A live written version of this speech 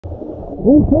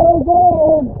We can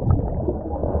go!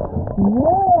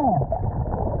 Yeah!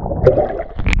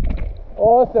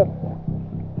 Awesome.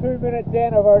 2 minutes in,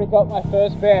 I've already got my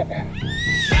first bet.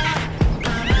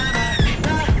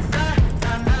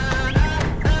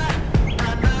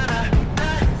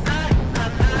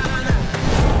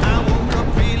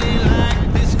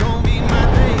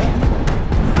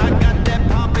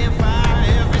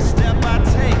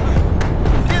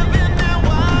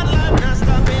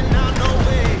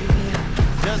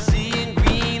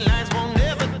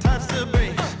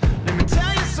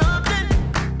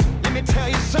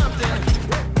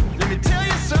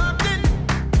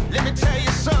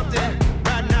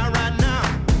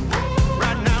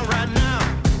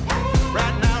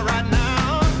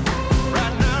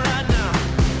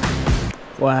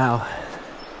 Wow,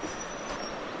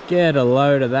 get a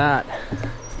load of that.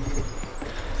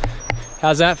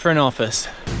 How's that for an office?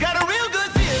 Got a real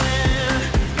good feeling,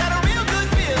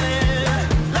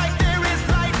 like there is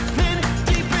lightning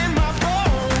deep in my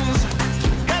bones.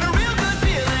 Got a real good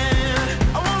feeling,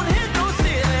 I won't hit no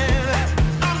ceiling.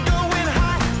 I'm going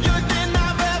higher than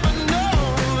I've ever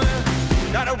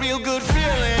known. Got a real good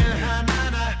feeling.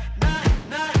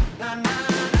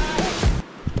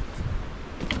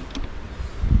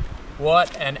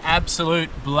 What an absolute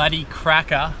bloody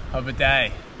cracker of a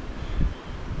day.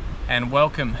 And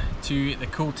welcome to the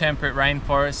cool temperate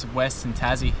rainforests of Western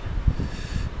Tassie.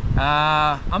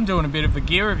 I'm doing a bit of a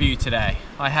gear review today.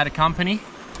 I had a company,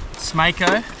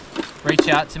 Smaco, reach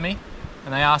out to me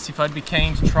and they asked if I'd be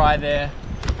keen to try their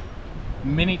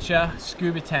miniature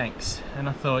scuba tanks. And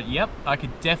I thought, yep, I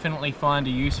could definitely find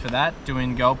a use for that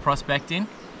doing gold prospecting.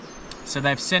 So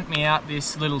they've sent me out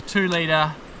this little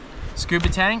 2-litre scuba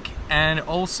tank and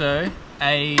also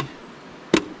a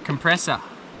compressor.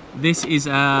 This is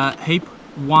a Heap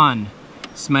 1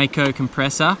 Smaco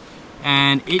compressor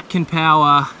and it can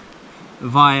power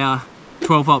via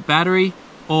 12-volt battery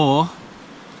or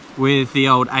with the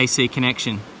old AC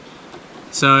connection.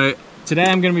 So today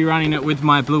I'm going to be running it with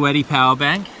my Blue Eddy power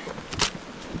bank,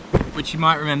 which you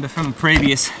might remember from a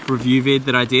previous review vid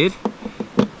that I did.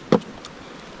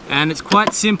 And it's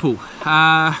quite simple.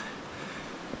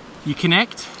 You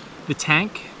connect the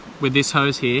tank with this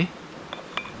hose here,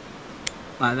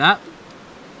 like that.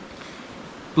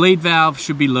 Bleed valve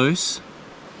should be loose.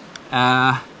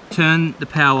 Turn the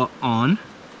power on.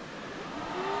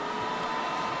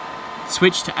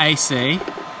 Switch to AC.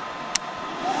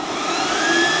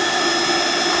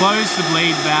 Close the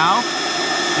bleed valve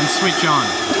and switch on.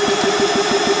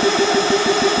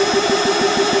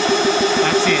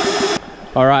 That's it.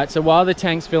 Alright, so while the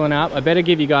tank's filling up, I better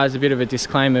give you guys a bit of a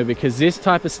disclaimer because this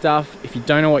type of stuff, if you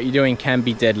don't know what you're doing, can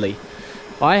be deadly.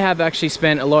 I have actually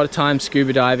spent a lot of time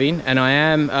scuba diving and I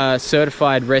am a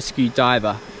certified rescue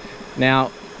diver. Now,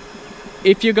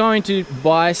 if you're going to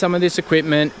buy some of this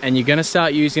equipment and you're going to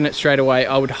start using it straight away,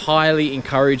 I would highly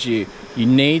encourage you. You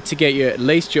need to get at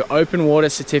least your open water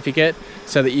certificate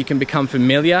so that you can become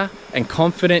familiar and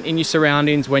confident in your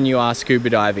surroundings when you are scuba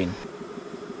diving.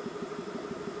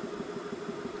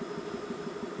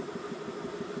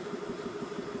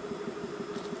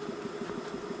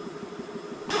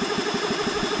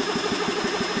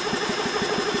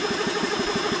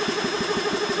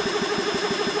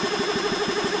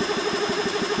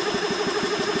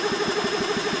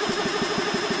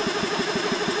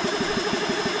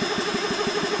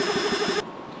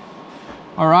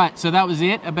 Alright, so that was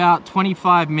it. About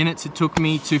 25 minutes it took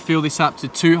me to fill this up to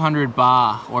 200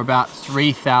 bar, or about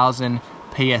 3,000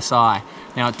 PSI.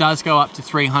 Now it does go up to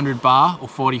 300 bar, or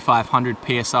 4,500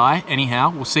 PSI.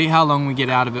 Anyhow, we'll see how long we get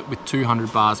out of it with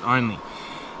 200 bars only.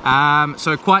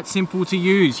 So quite simple to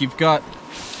use. You've got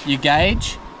your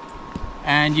gauge,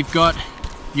 and you've got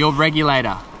your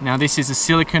regulator. Now this is a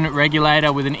silicone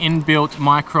regulator with an inbuilt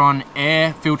micron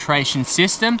air filtration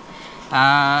system.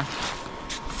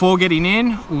 Before getting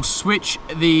in, we'll switch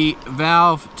the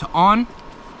valve to on.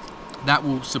 That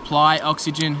will supply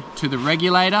oxygen to the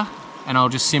regulator, and I'll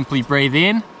just simply breathe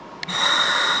in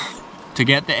to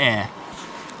get the air.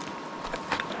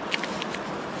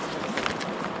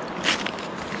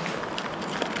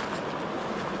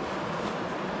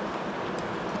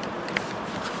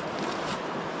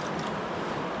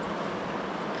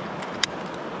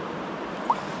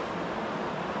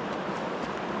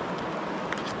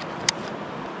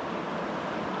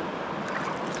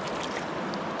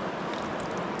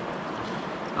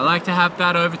 I like to have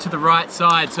that over to the right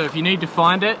side, so if you need to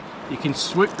find it, you can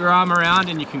swip your arm around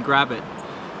and you can grab it.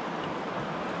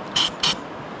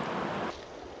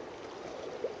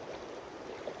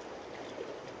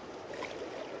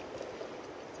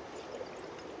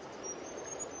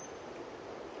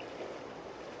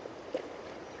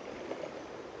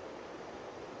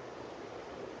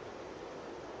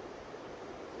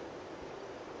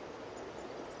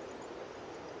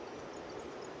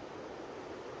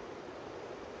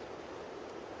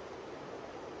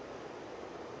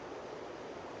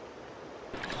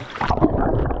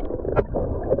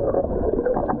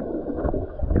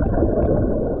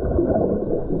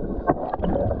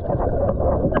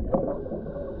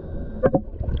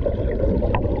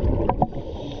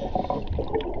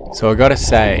 So I gotta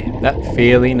say, that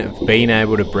feeling of being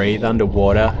able to breathe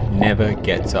underwater never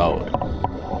gets old.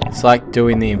 It's like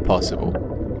doing the impossible.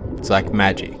 It's like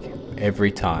magic,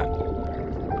 every time.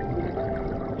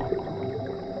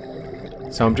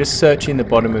 So I'm just searching the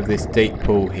bottom of this deep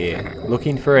pool here,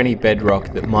 looking for any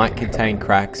bedrock that might contain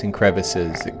cracks and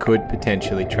crevices that could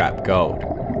potentially trap gold.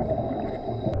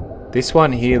 This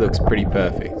one here looks pretty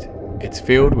perfect. It's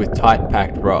filled with tight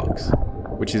packed rocks,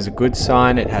 which is a good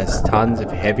sign it has tons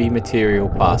of heavy material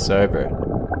pass over it.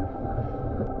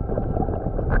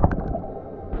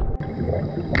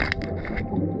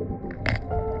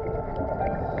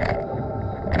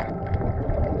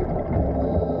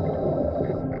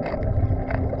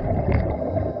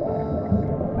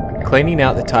 Cleaning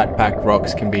out the tight packed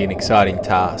rocks can be an exciting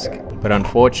task, but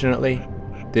unfortunately,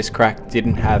 this crack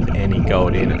didn't have any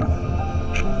gold in it.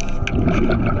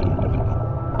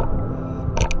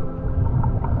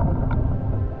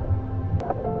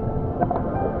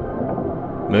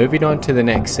 Moving on to the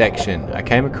next section, I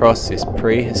came across this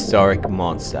prehistoric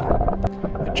monster,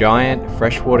 a giant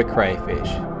freshwater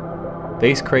crayfish.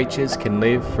 These creatures can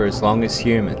live for as long as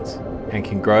humans and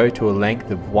can grow to a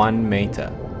length of 1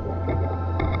 meter.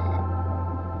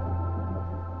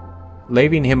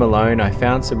 Leaving him alone, I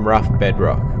found some rough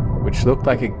bedrock, which looked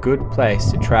like a good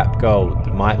place to trap gold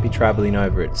that might be travelling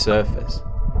over its surface.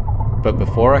 But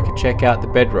before I could check out the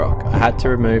bedrock, I had to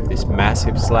remove this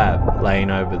massive slab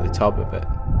laying over the top of it.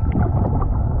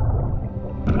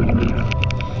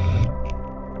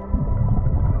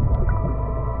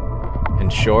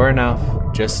 And sure enough,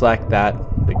 just like that,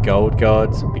 the gold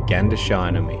gods began to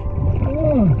shine on me.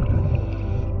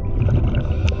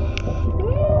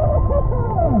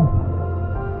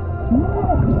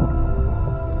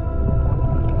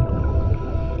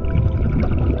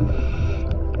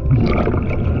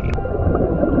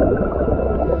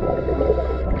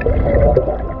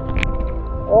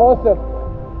 Awesome.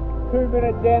 2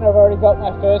 minutes in, I've already got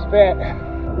my first bet.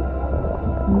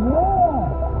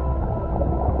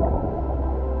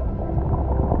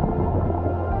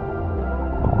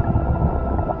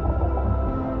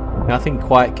 Nothing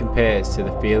quite compares to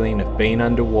the feeling of being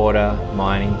underwater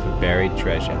mining for buried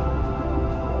treasure.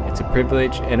 It's a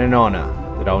privilege and an honour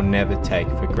that I'll never take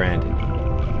for granted.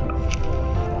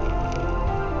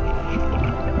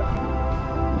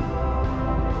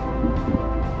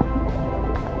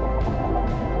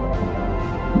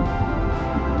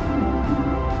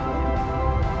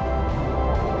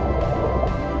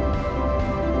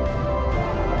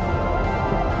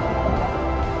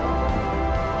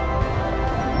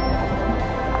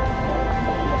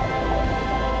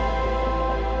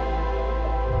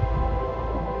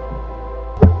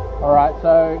 Alright,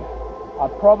 so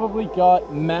I've probably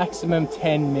got maximum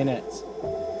 10 minutes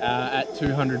at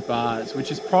 200 bars,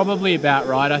 which is probably about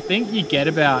right. I think you get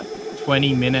about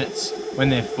 20 minutes when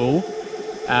they're full.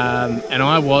 And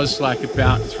I was like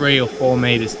about 3 or 4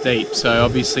 meters deep, so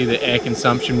obviously the air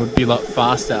consumption would be a lot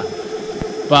faster.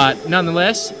 But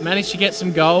nonetheless, managed to get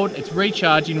some gold. It's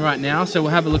recharging right now, so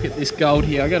we'll have a look at this gold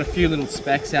here. I got a few little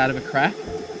specks out of a crack.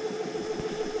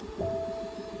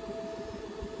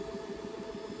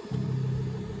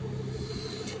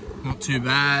 Not too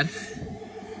bad.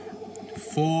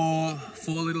 Four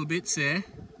little bits there.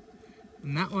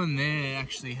 And that one there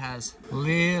actually has a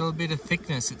little bit of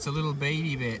thickness. It's a little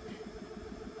beady bit.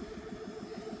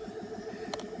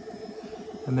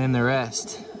 And then the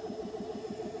rest.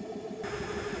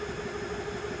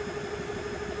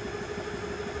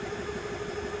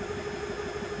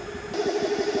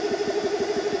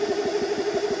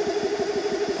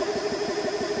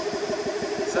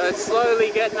 So it's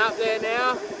slowly getting up there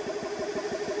now.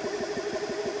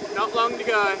 Not long to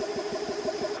go.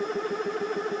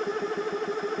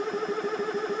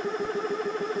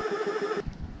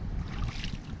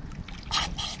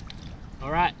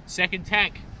 All right, second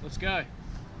tank, let's go.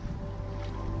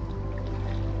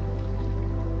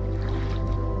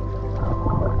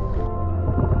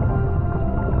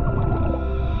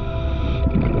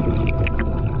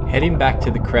 Heading back to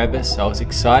the crevice, I was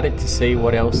excited to see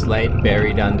what else lay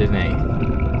buried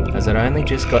underneath, as I'd only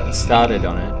just gotten started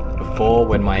on it before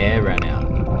when my air ran out.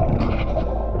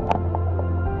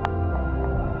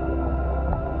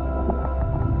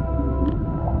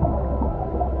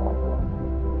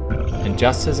 And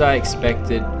just as I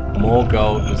expected, more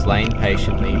gold was laying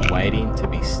patiently waiting to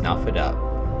be snuffed up.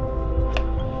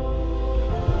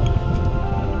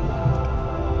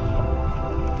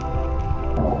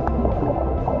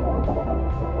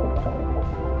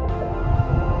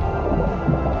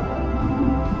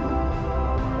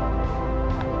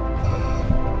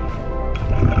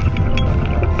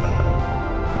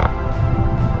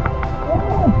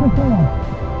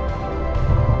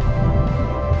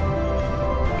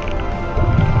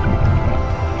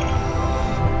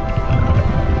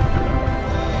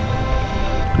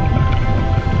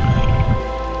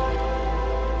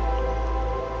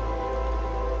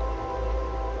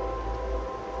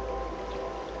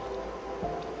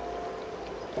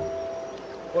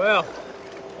 Well,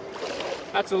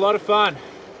 that's a lot of fun.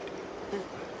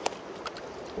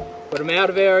 But I'm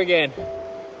out of air again.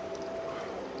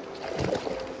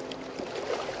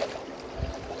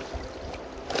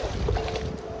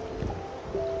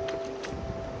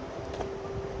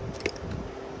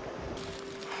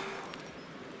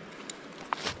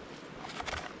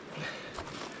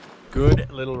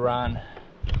 Good little run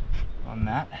on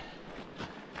that.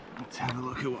 Let's have a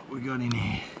look at what we got in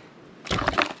here.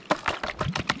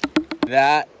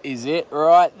 That is it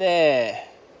right there.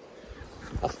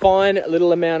 A fine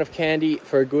little amount of candy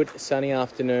for a good sunny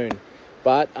afternoon.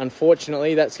 But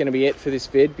unfortunately, that's going to be it for this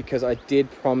vid because I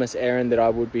did promise Erin that I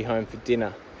would be home for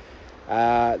dinner.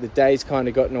 The day's kind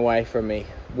of gotten away from me.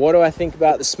 What do I think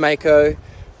about the Smaco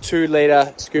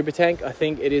 2-litre scuba tank? I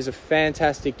think it is a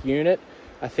fantastic unit.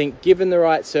 I think given the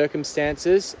right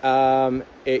circumstances,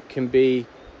 it can be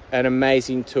an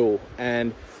amazing tool.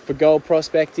 And for gold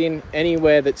prospecting,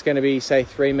 anywhere that's going to be, say,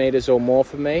 3 meters or more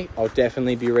for me, I'll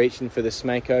definitely be reaching for the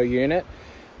Smaco unit.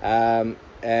 And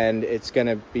it's going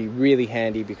to be really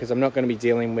handy because I'm not going to be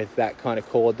dealing with that kind of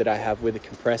cord that I have with a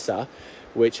compressor,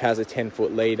 which has a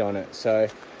 10-foot lead on it. So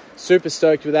super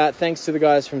stoked with that. Thanks to the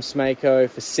guys from Smaco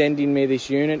for sending me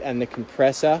this unit and the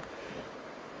compressor.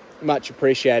 Much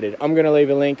appreciated. I'm going to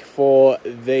leave a link for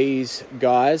these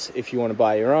guys if you want to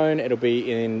buy your own. It'll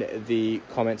be in the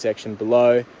comment section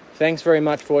below. Thanks very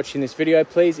much for watching this video.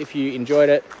 Please, if you enjoyed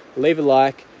it, leave a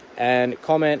like and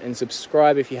comment and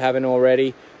subscribe if you haven't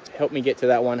already. Help me get to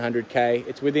that 100K.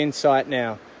 It's within sight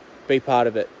now. Be part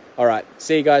of it. All right.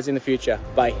 See you guys in the future.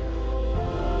 Bye.